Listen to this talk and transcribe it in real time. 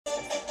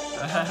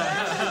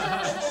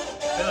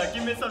They're like,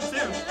 give me some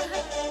too.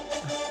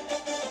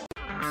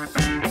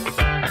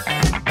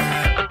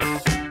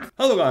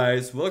 Hello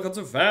guys, welcome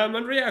to Fam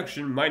and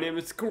Reaction. My name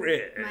is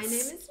Chris. My name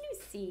is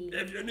Lucy.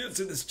 If you're new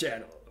to this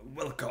channel,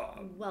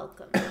 welcome.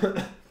 Welcome.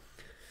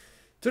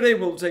 Today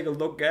we'll take a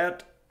look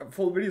at a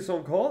full video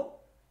song called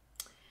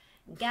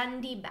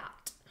Gandi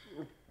Baat.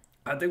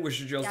 I think we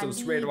should just go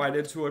straight right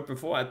into it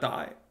before I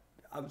die.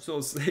 I'm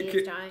so sick.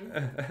 He's dying.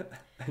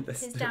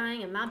 He's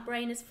dying and my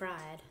brain is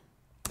fried.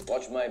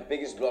 Watch my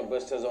biggest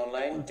blockbusters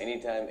online,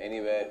 anytime,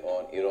 anywhere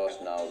on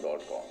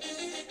erosnow.com.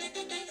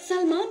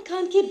 Salman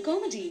Khan की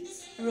comedies,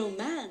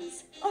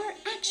 romance और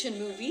action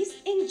movies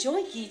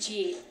enjoy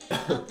कीजिए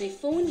अपने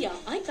phone या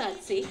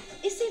iPad से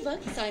इसी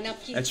वक्त sign up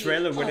कीजिए और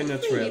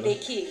फ्री में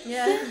देखिए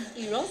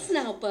इरोस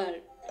नाउ पर।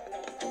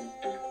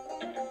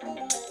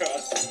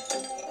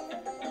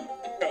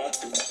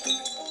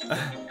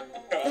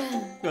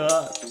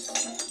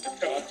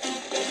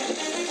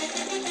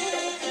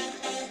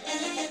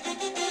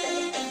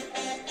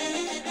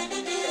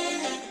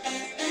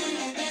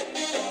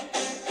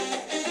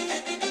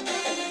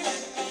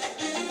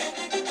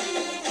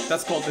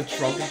 That's called the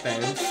trumpet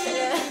dance.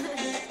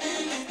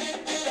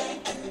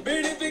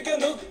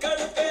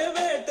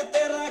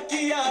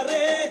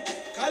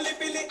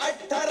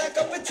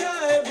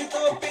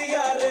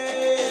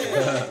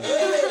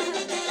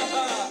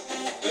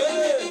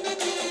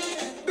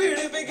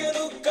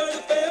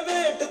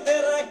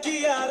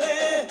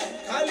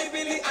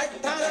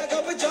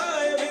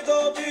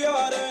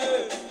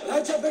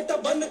 बेटा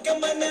बन के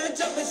मैंने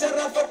जब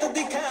शराफत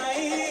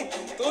दिखाई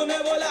तूने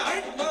बोला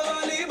हट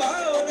वाली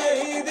भाव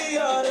नहीं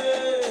दिया रे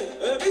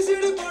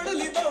एबीसीडी पढ़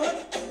ली बहुत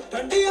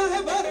ठंडियां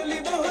है भर ली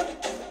बहुत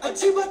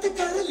अच्छी बात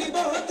कर ली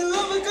बहुत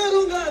अब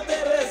करूंगा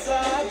तेरे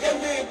साथ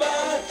गंदी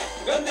बात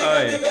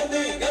गंदी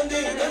गंदी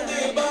गंदी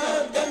गंदी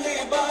बात गंदी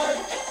बात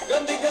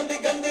गंदी गंदी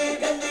गंदी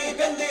गंदी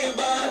गंदी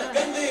बात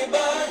गंदी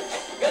बात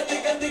गंदी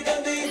गंदी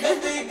गंदी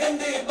गंदी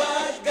गंदी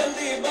बात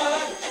गंदी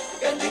बात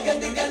गंदी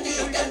गंदी गंदी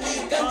गंदी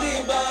गंदी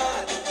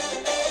बात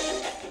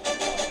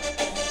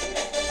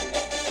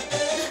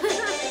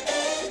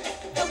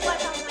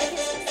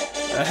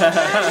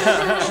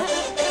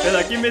They're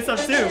like, give me some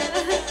too.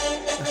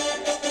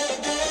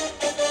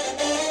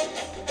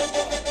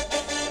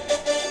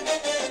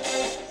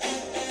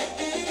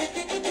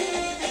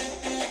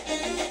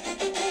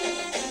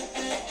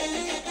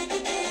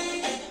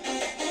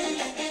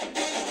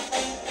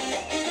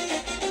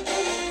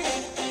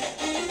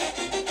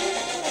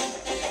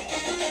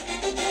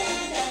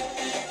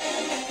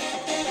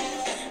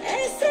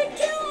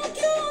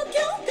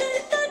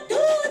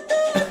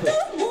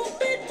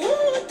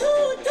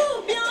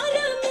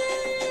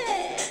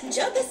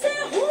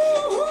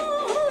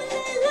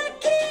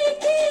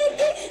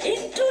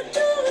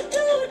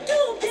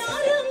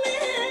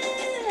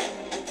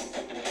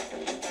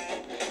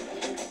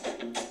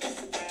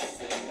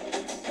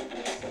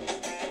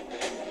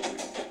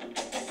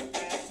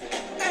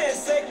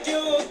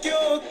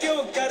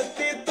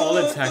 All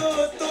intact.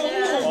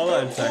 All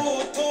intact.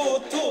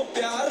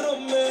 प्यार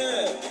में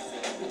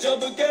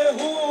जब के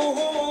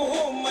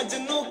हूँ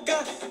मजनू का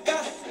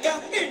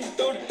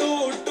इंटू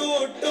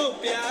टू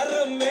प्यार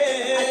में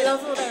I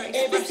love all their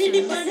expressions.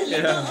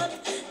 They're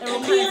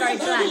all kind of very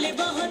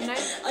black.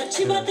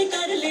 अच्छी बातें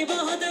कर ली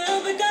बहुत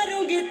अब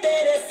करूँगी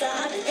तेरे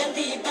साथ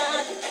गंदी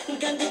बात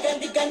गंदी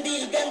गंदी गंदी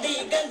गंदी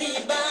गंदी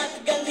बात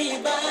गंदी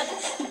बात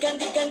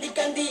गंदी गंदी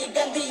गंदी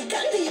गंदी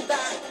गंदी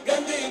बात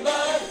गंदी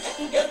बात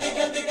गंदी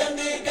गंदी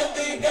गंदी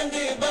गंदी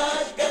गंदी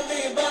बात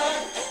गंदी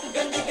बात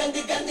गंदी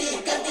गंदी गंदी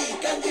गंदी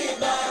गंदी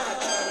बात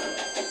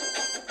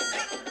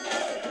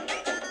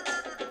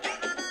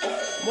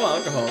More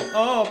alcohol.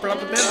 Oh,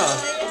 Prabhu Deva.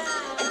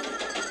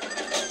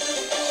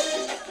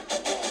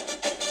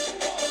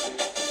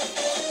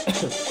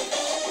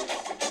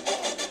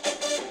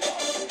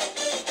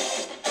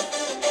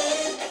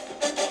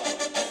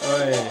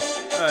 Oi,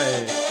 oi.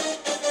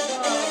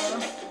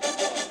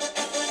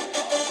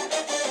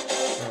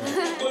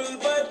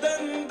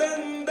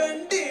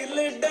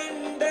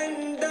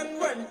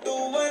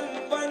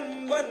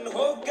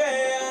 हो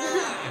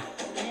गया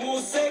मुँह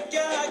से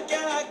क्या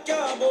क्या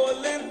क्या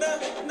बोले ना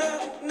ना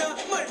ना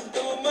मन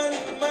तो मन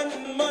मन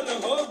मन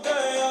हो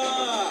गया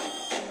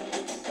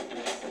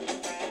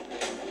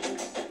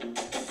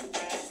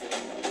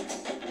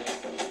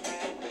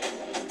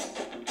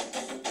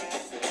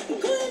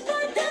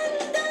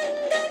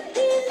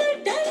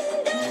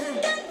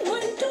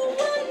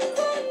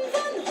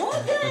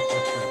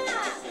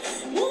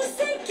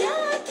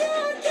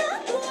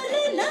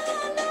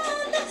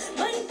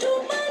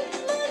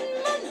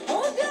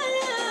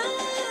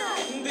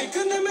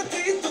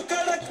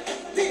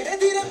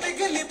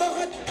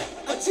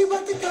अच्छी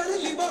बात कर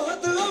ली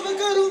बहुत अब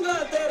करूंगा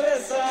तेरे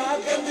साथ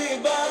गंदी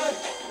बात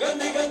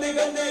गंदी गंदी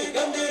गंदी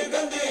गंदी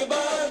गंदी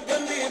बात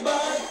गंदी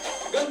बात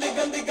गंदी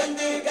गंदी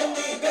गंदी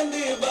गंदी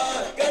गंदी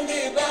बात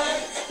गंदी बात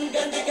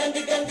गंदी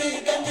गंदी गंदी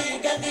गंदी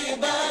गंदी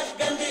बात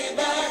गंदी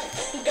बात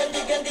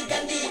गंदी गंदी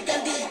गंदी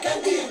गंदी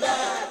गंदी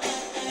बात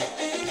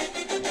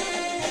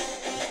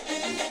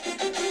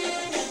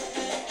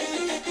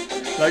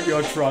Like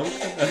you're drunk.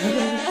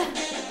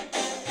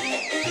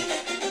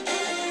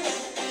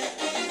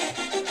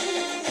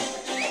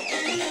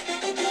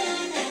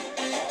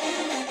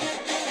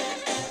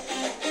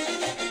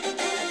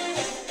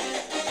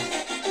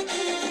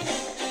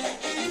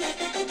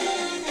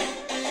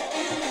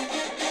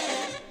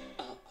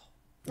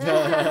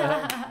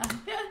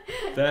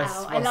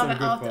 Ow, I love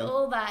it after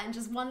all that and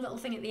just one little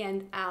thing at the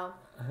end. Ow.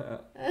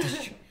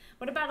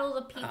 What about all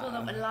the people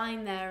that were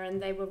lying there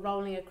and they were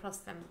rolling across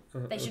them?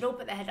 They should all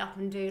put their head up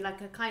and do like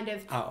a kind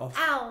of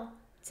ow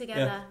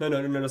together. Yeah.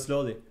 No,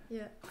 slowly.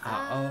 Yeah.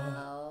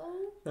 Ow.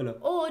 No.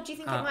 Or do you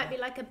think it might be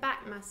like a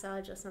back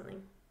massage or something?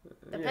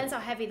 Depends how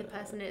heavy the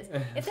person is.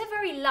 If they're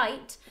very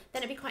light,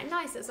 then it'd be quite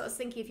nice. So I was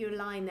thinking if you were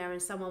lying there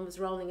and someone was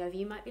rolling over,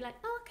 you might be like,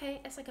 oh, okay,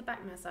 it's like a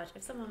back massage.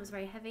 If someone was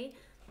very heavy,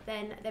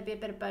 then there'd be a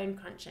bit of bone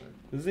crunching.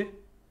 Is it?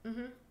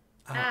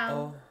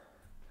 Ow.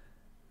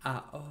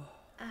 Ow.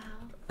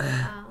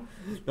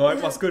 No,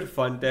 it was good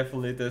fun.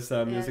 Definitely, this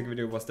music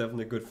video was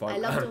definitely good fun. I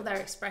loved all their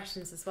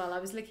expressions as well. I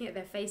was looking at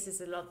their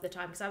faces a lot of the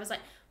time because I was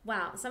like,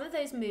 wow, some of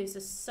those moves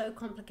are so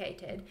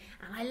complicated.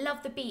 And I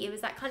love the beat. It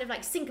was that kind of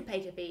like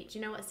syncopated beat. Do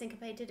you know what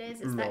syncopated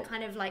is? It's that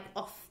kind of like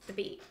off the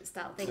beat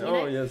style thing. You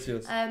know? Yes.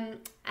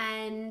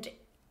 And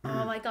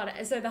oh my God.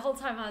 So the whole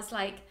time I was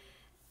like,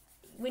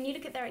 when you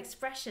look at their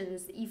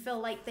expressions, you feel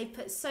like they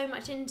put so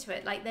much into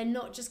it. Like they're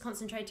not just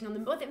concentrating on the...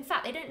 Well, in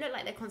fact, they don't look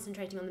like they're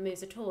concentrating on the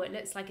moves at all. It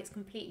looks like it's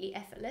completely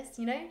effortless,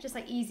 you know? Just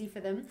like easy for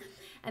them.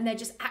 And they're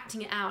just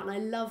acting it out. And I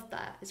love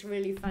that. It's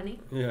really funny.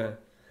 Yeah.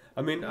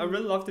 I mean, I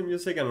really love the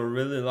music and I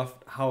really love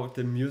how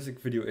the music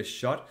video is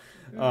shot.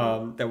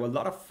 There were a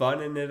lot of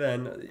fun in it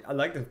and I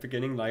like the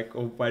beginning, like,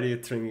 oh, why are you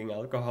drinking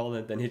alcohol?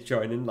 And then he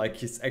joined in like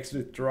he's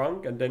actually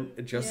drunk and then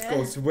it just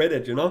goes with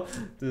it, you know?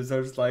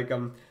 So it's like...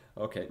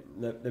 Okay,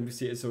 let me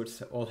see. So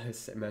it's all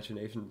his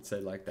imagination,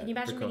 say like that. Can you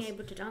imagine being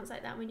able to dance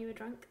like that when you were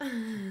drunk?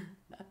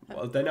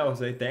 Well, then I would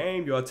say,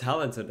 damn, you're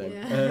talented then.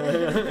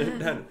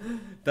 Yeah.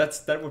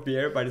 that would be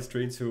everybody's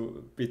dream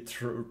to be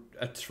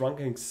a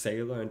drunken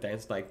sailor and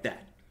dance like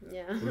that.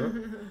 Yeah. You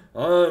know?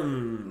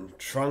 I'm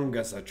drunk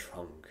as a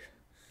trunk.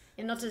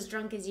 You're not as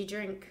drunk as you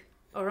drink.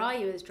 Or are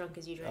you as drunk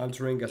as you drink? I'm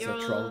drunk as a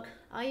trunk.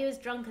 Are you as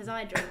drunk as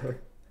I drink?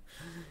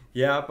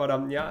 Yeah, but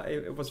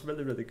it was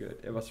really, really good.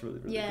 It was really,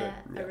 really good. Yeah,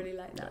 I really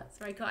like that. It's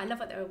very cool. I love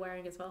what they were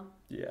wearing as well.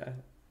 Yeah.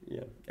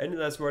 Any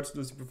last words,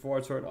 Lucy, before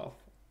I turn off?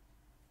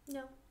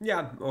 No.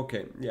 Yeah,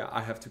 okay. Yeah,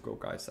 I have to go,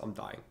 guys. I'm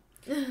dying.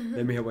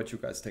 Let me hear what you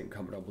guys think.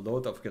 Comment down below.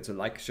 Don't forget to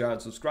like, share,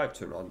 and subscribe.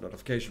 Turn on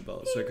notification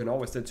bell so you can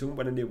always stay tuned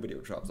when a new video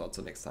drops.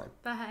 Until next time.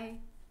 Bye.